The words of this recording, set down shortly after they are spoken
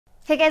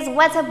Hey guys,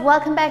 what's up?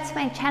 Welcome back to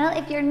my channel.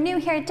 If you're new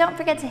here, don't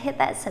forget to hit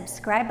that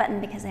subscribe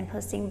button because I'm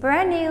posting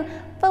brand new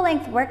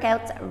full-length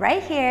workouts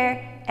right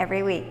here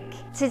every week.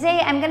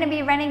 Today, I'm going to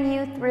be running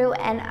you through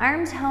an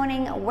arm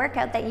toning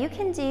workout that you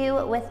can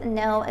do with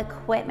no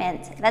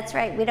equipment. That's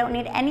right, we don't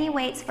need any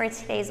weights for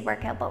today's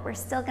workout, but we're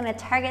still going to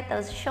target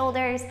those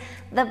shoulders,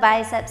 the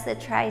biceps, the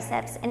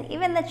triceps, and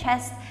even the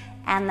chest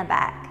and the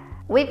back.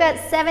 We've got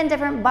 7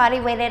 different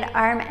body-weighted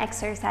arm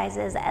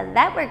exercises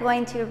that we're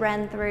going to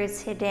run through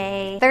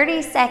today.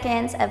 30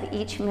 seconds of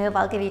each move.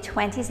 I'll give you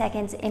 20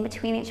 seconds in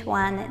between each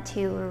one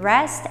to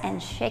rest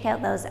and shake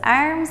out those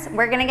arms.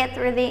 We're gonna get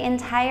through the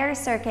entire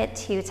circuit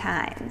 2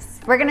 times.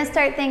 We're gonna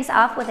start things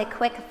off with a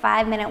quick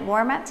 5-minute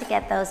warm-up to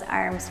get those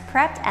arms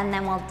prepped, and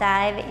then we'll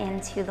dive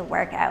into the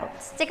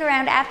workout. Stick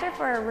around after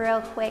for a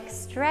real quick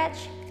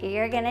stretch.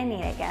 You're gonna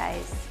need it,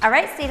 guys. All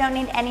right, so you don't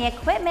need any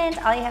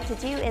equipment. All you have to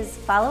do is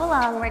follow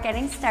along. We're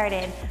getting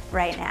started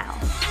right now.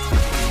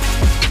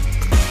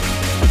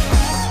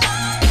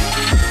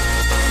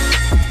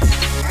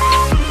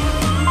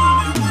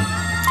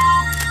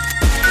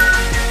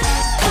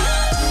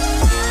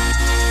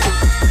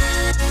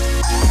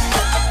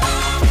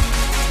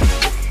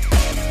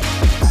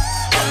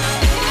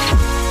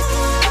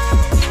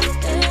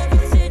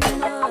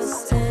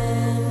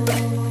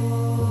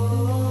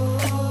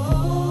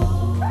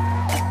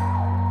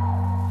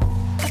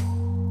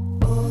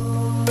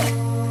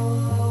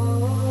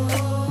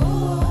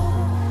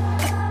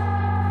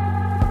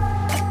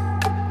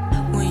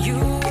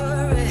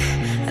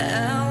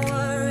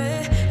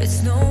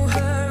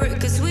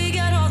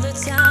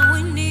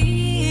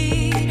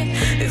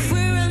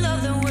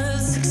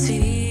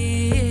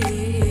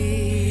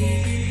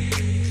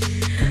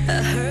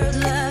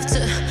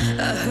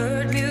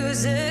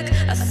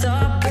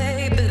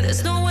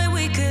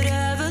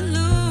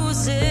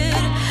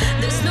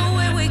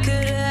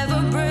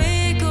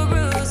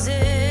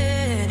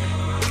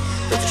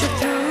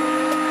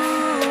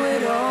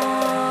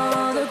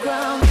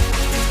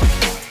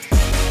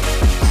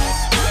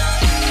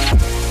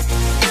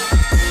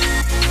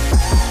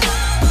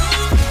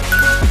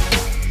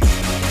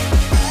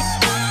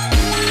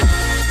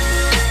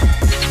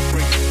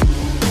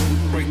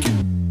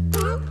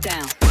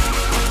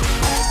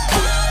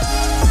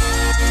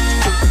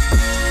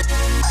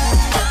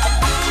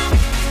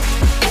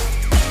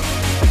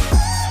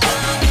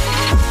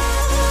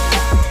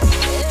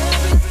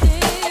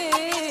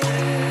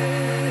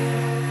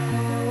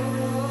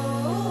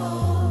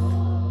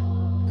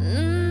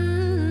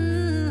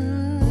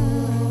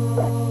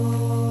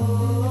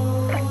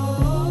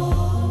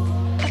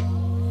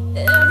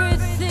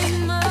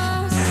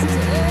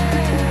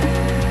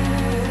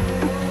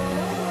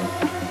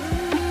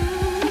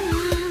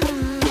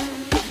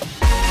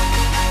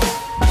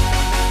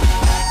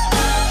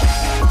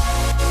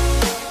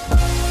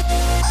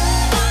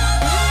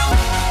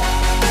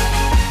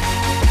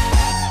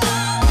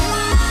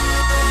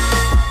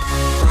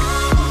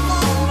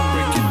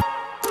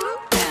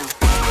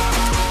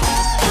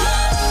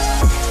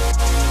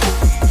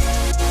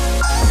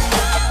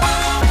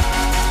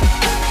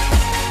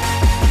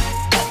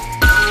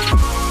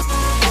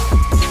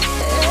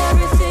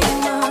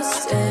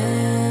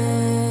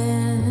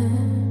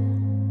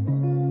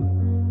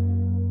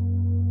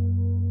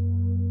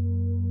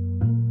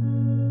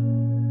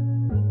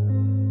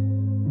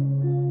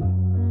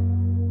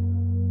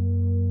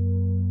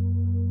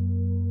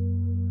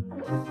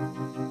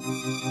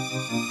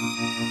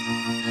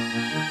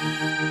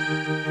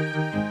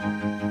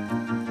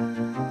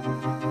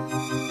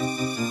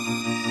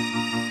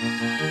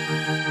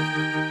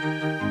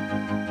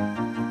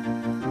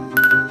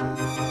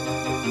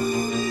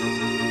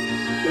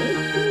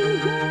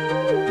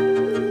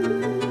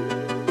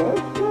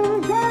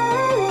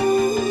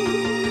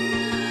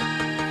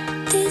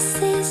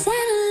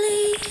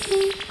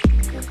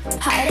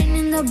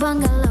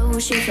 Bungalow,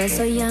 she felt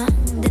so young.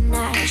 The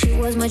night she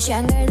was much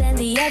younger than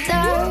the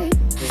other,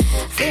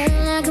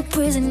 feeling like a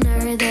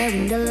prisoner there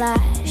in the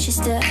light. She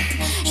stood,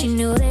 she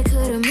knew they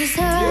couldn't miss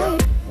her.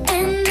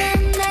 And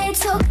then they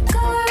took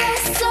her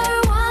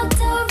wrestler,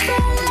 walked over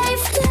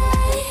life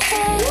flag.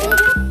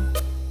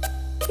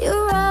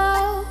 You're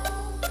all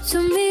to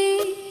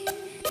me,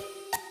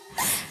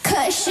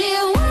 'cause she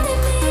wanted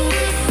me.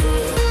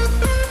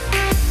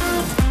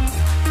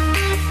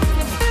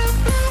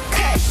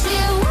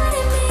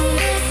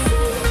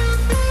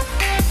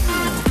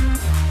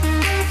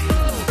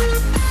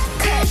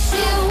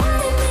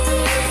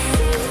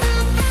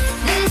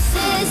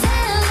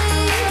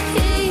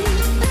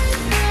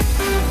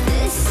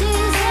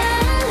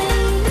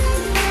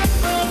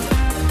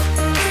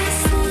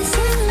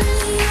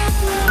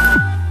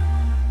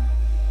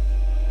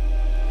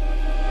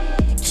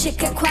 She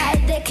kept quiet,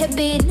 they kept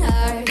beating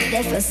her.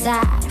 They felt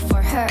sad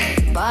for her,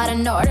 but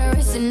an order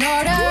is an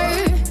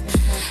order.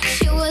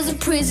 She was a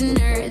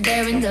prisoner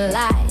there in the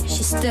light.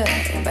 She stood,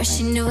 but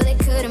she knew they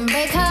couldn't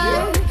break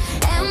her.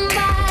 And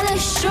by the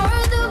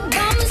shore, the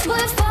bombs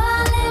were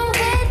falling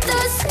with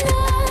the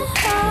snow.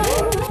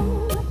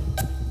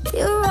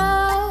 You're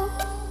all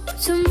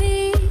to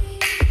me.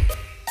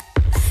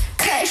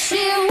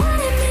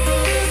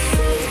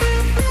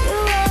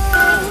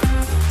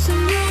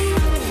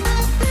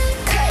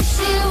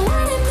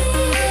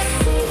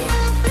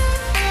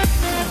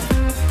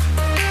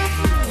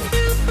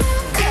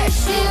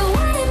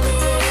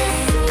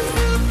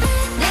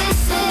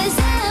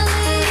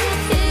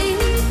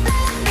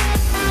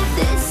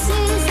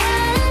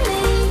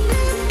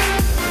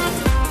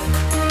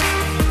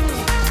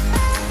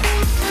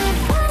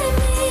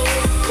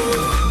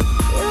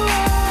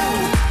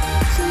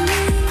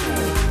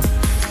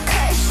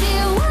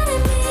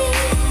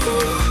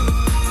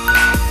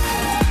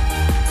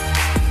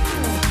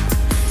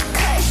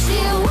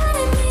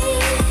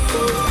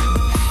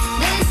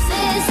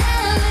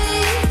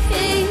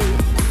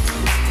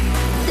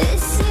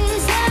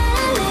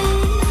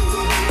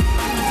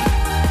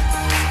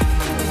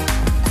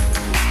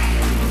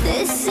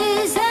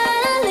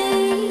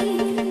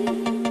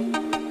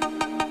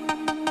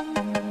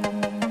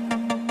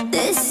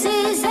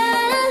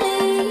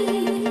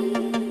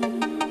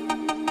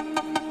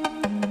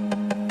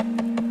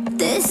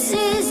 This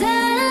is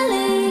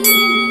Annalie.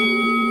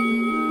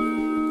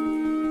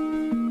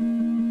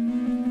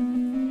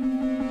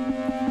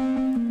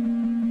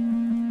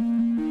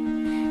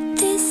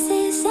 This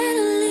is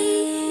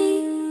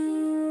Annalie.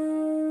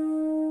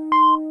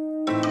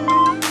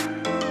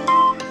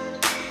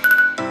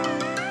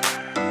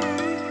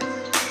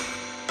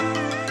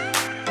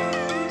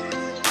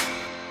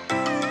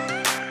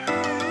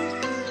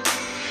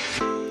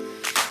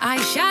 I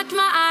shut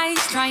my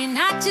eyes, trying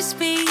not to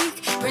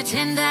speak,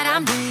 pretend that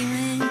I'm dreaming.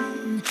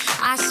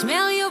 I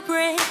smell your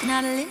breath,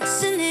 not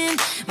listening,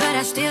 but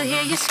I still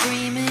hear you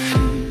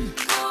screaming.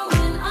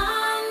 Going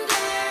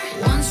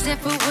under. One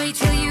step away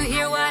till you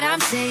hear what I'm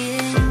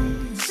saying.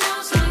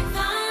 Sounds like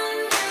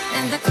thunder.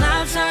 And the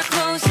clouds are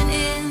closing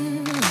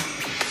in.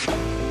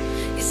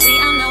 You see,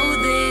 I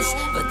know this,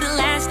 but the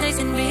last days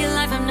in real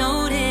life I've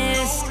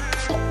noticed.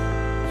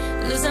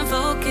 Losing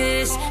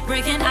focus,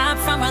 breaking up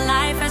from our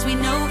life as we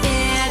know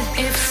it.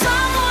 If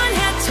someone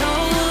had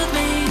told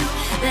me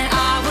that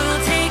I will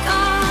take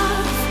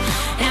off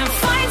and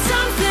find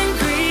something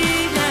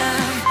greener,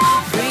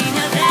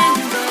 greener than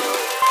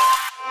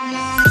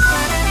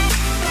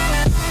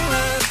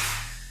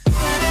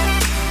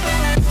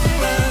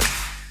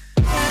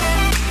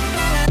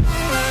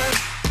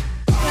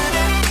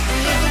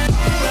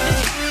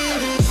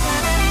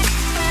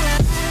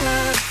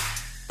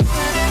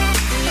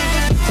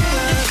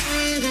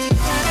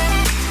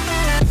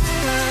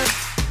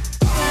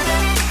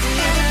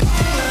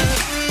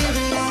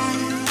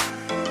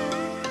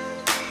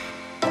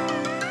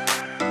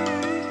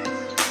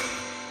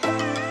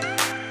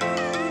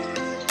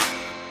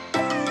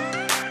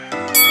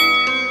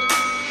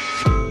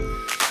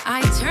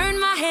I turn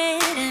my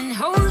head and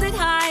hold it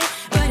high,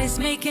 but it's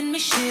making me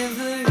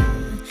shiver.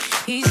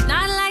 He's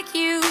not like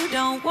you,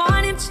 don't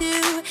want him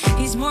to.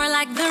 He's more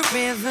like the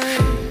river,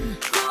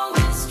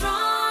 growing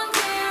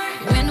stronger.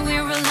 When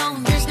we're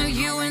alone, there's no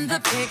you in the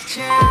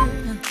picture.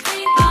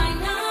 Paint by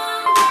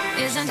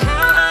number isn't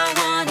how I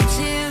wanted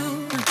to.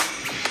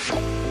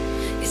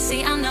 You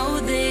see, I know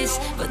this,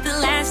 but the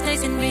last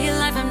days in real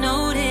life I've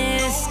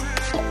noticed.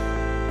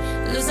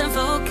 Losing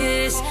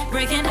focus,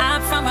 breaking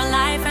up from our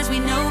life as we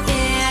know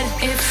it.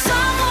 If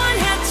someone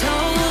had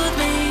told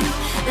me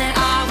that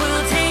I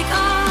will take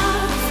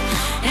off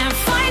and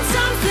find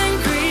something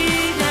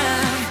greener,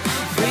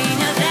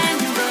 greener than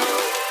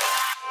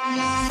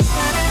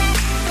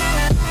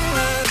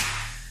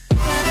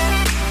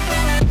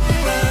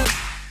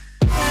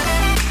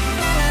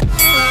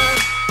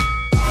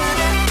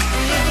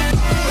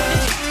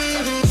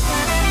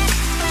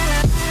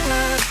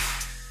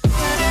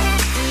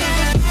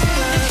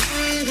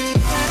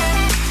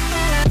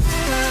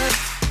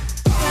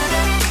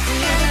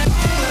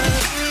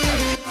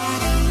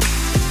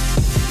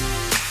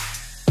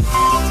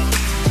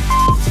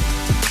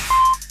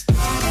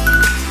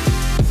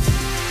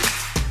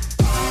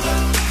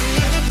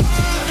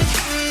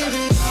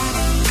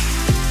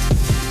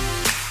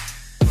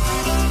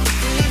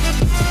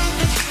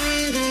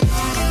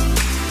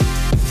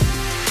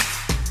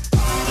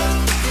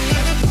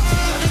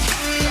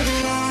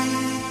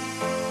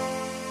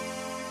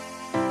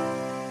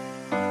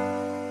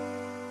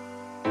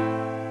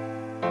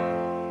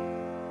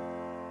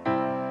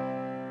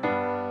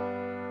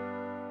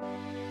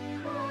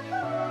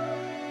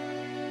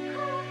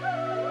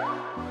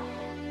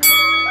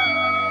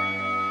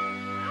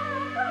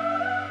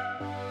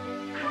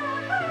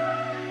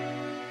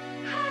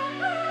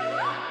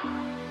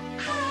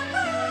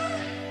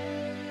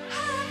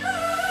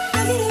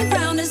Getting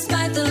around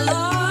despite the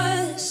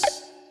loss.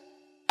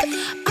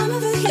 I'm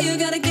over here,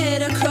 gotta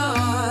get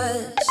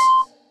across.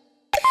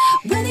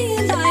 Whether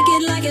you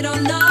like it or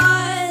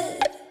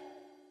not,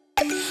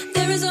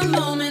 there is a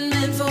moment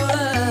meant for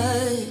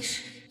us.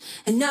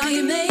 And now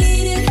you made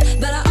it,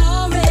 but I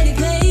already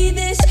played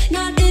this.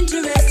 Not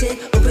interested,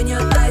 open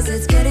your eyes,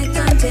 let's get it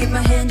done. Take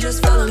my hand,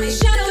 just follow me.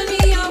 Shadow and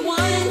me are one.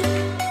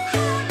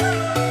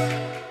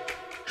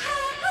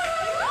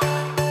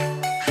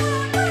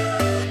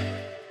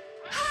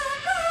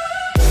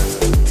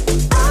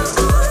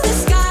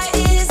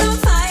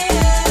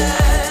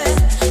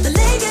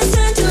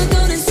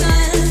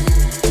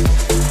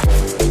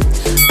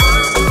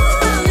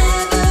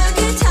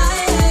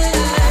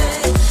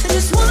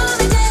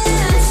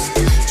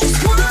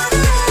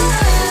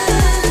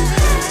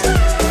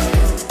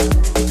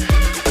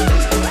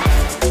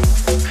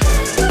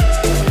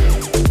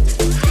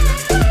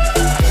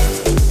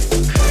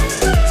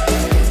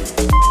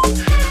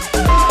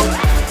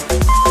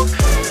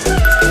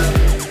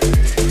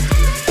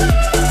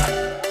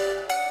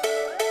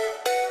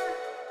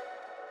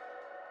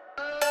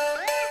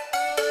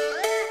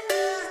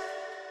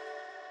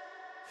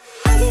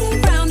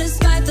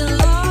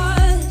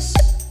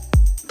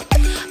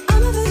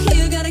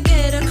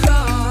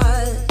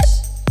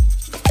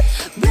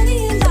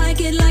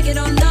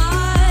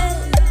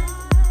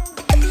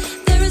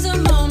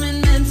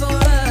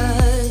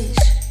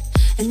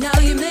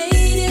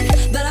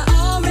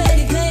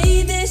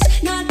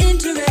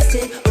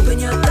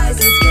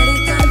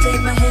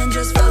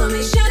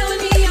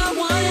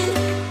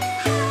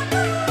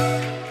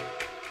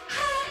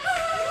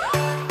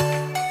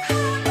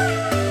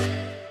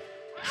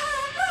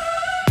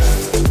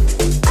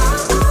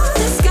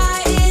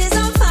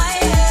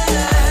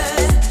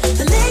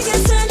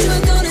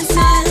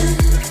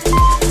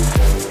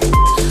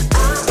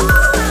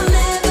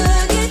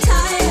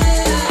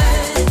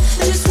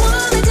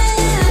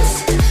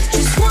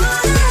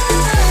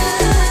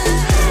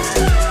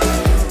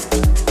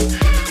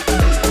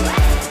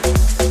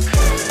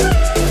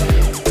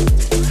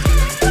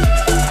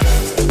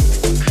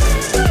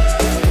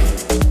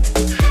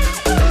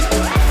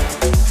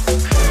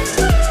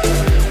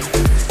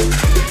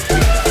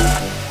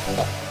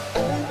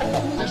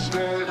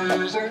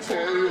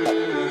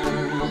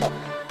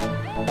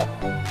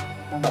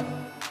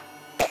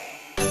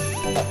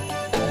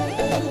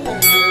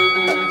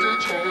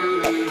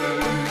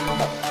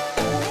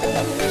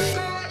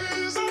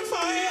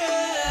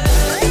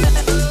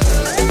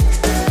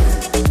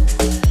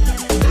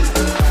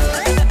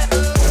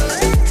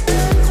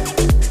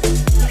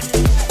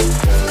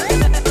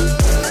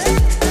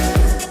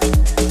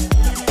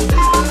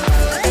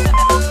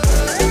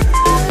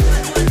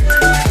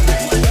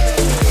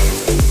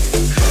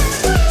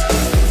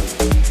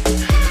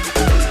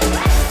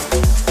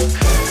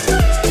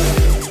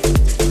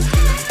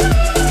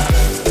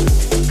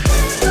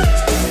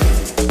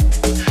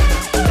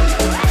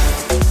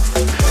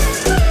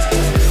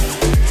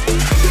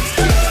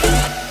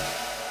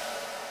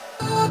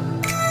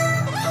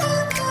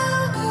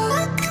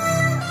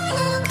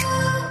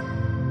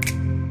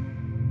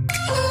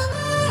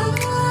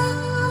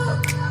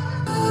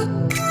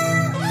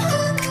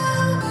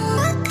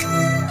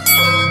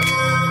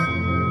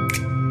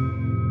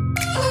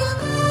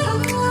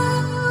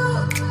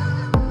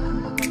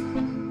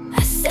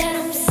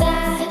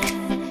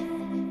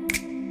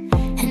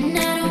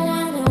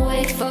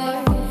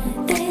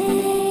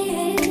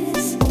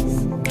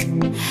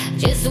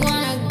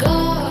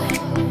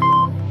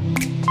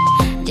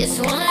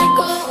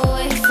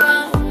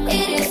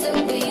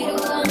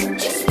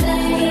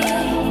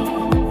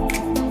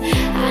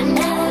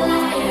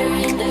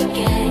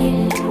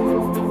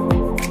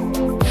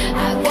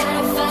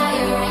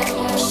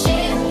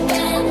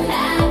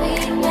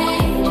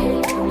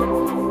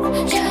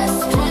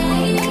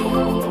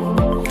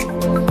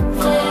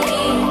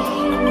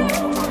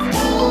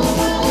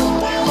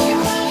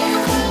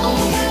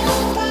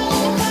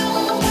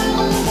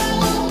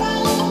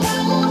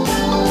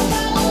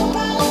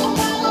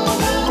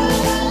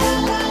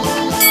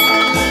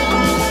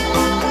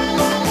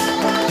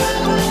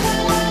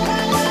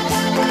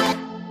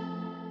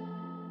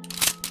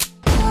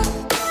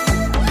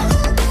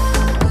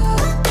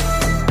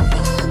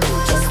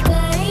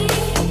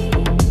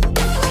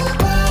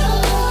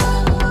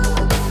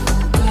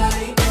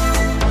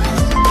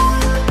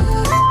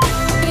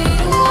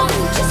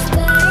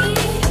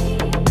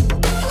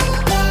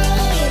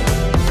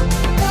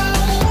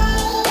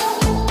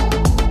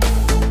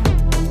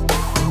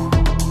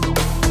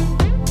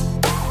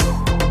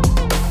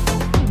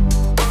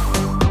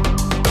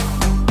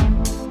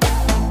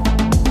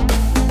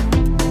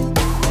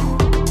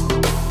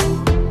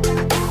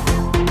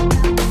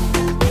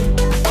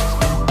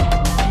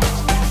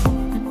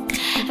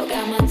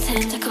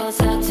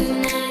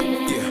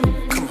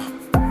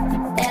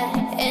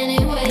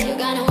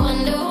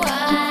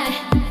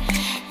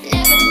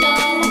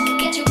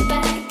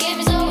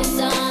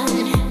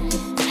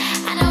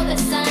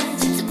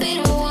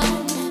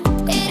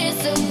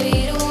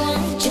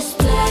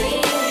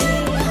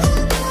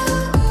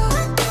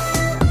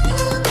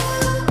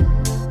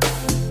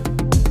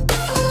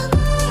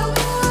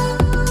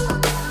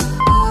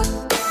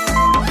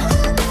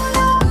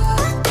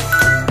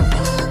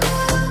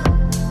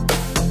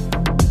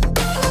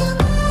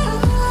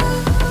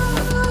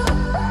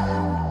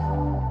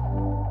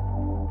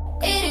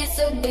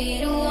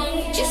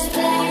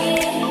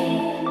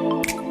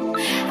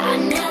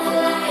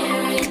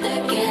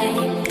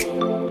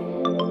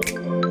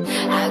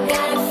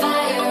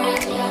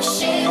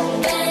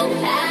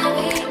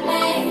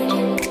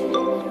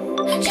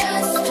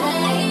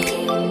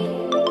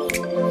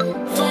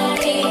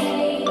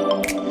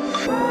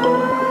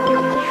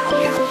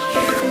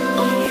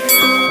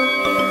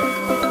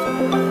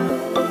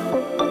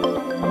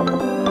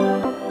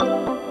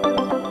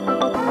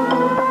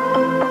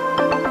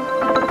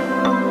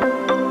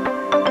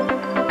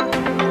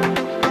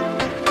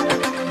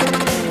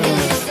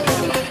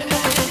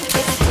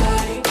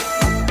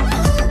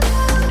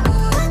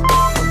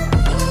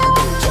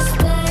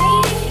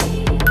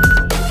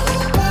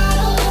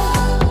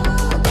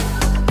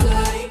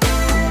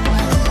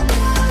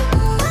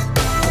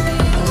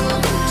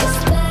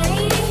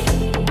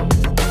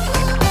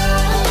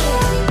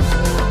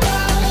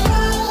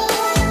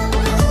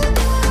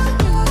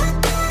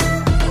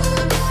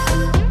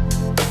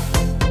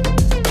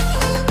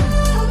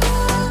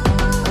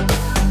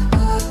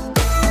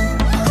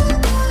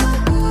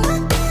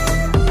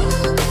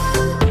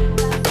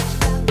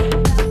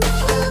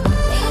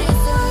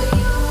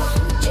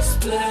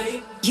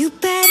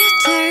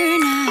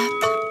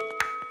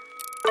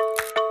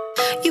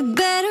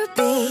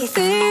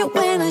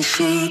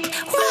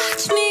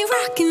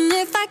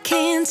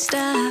 can't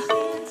stop.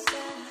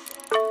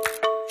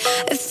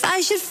 If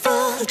I should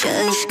fall,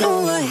 just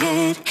go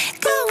ahead.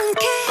 Go and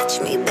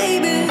catch me,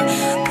 baby.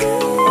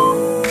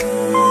 Ooh,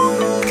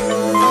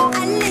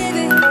 I live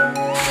it.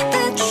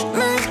 That's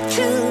my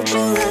true to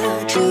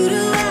love, true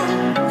to love.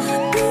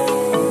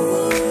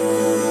 Ooh,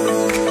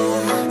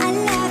 I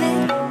love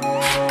it.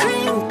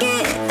 Crank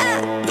it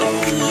up,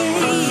 yeah,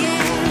 yeah,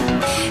 yeah.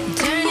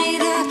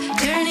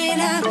 Turn it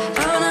up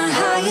on a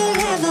higher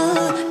level.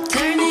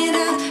 Turn it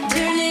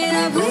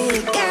up, we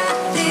got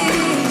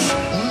this.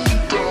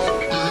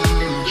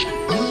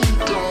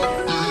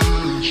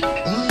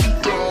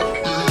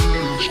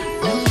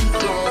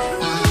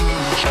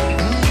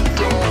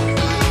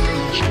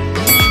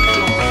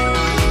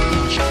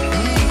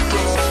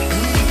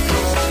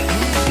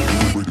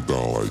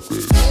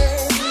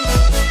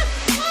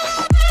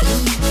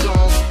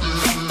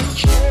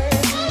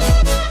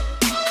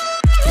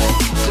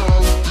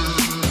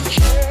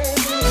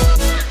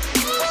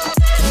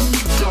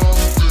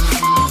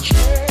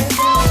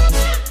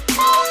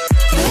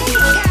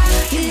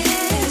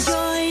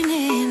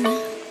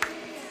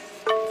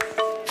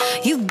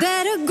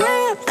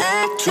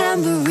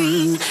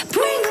 tambourine.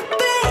 Bring the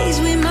bass,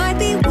 we might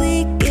be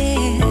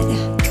wicked.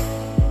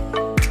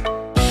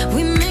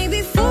 We may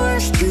be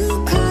forced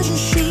to cause a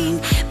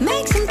scene.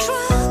 Make some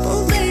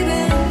trouble,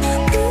 baby.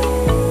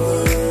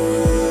 Ooh,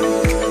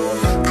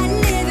 I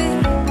live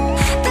it.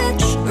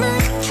 That's my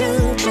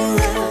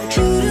choo-choo-ah,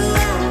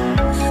 choo-choo-ah.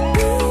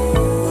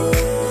 Ooh,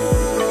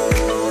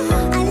 I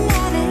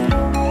love it.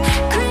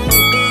 Crank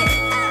it up,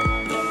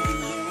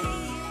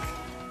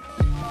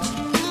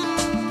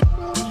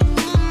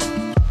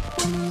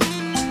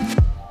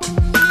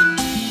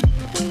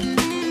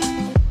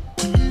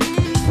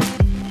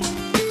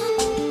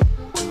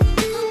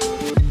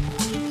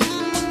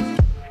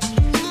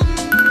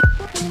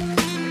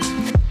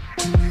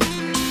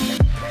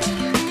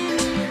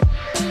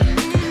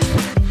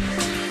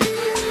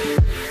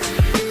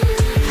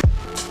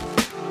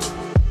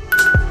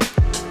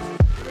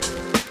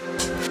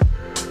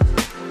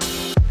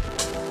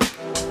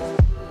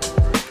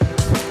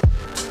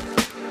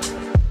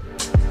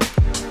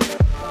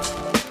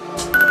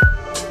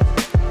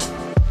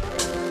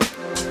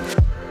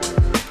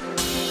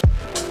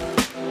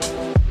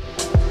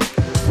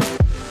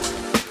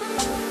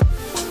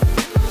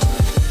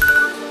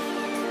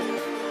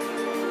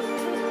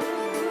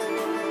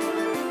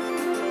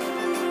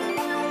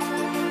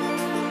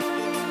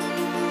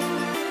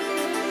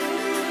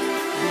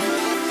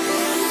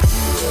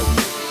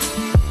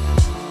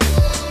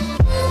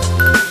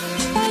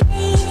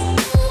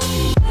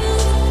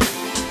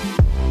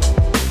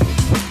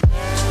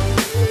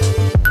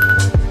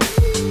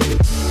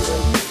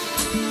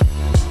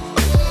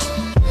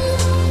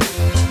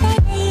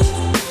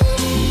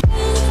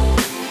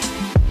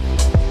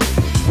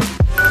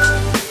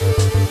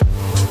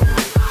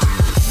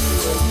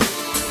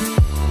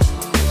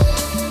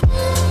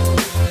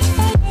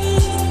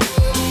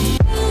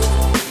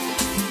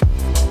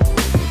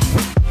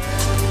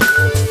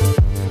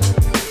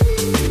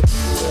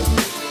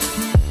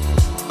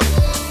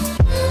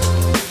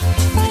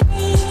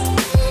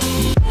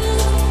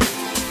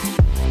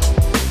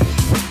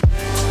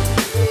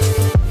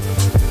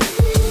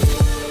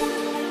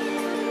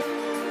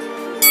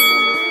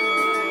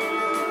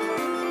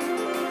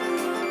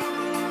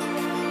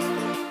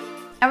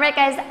 Alright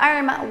guys,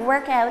 arm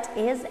workout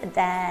is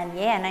done.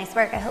 Yeah, nice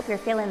work. I hope you're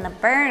feeling the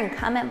burn.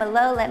 Comment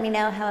below, let me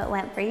know how it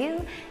went for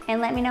you,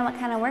 and let me know what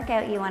kind of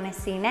workout you want to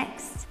see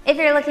next. If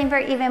you're looking for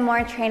even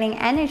more training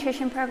and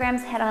nutrition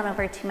programs, head on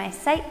over to my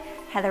site,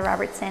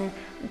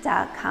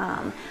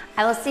 heatherrobertson.com.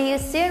 I will see you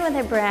soon with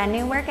a brand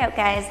new workout,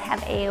 guys.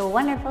 Have a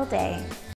wonderful day.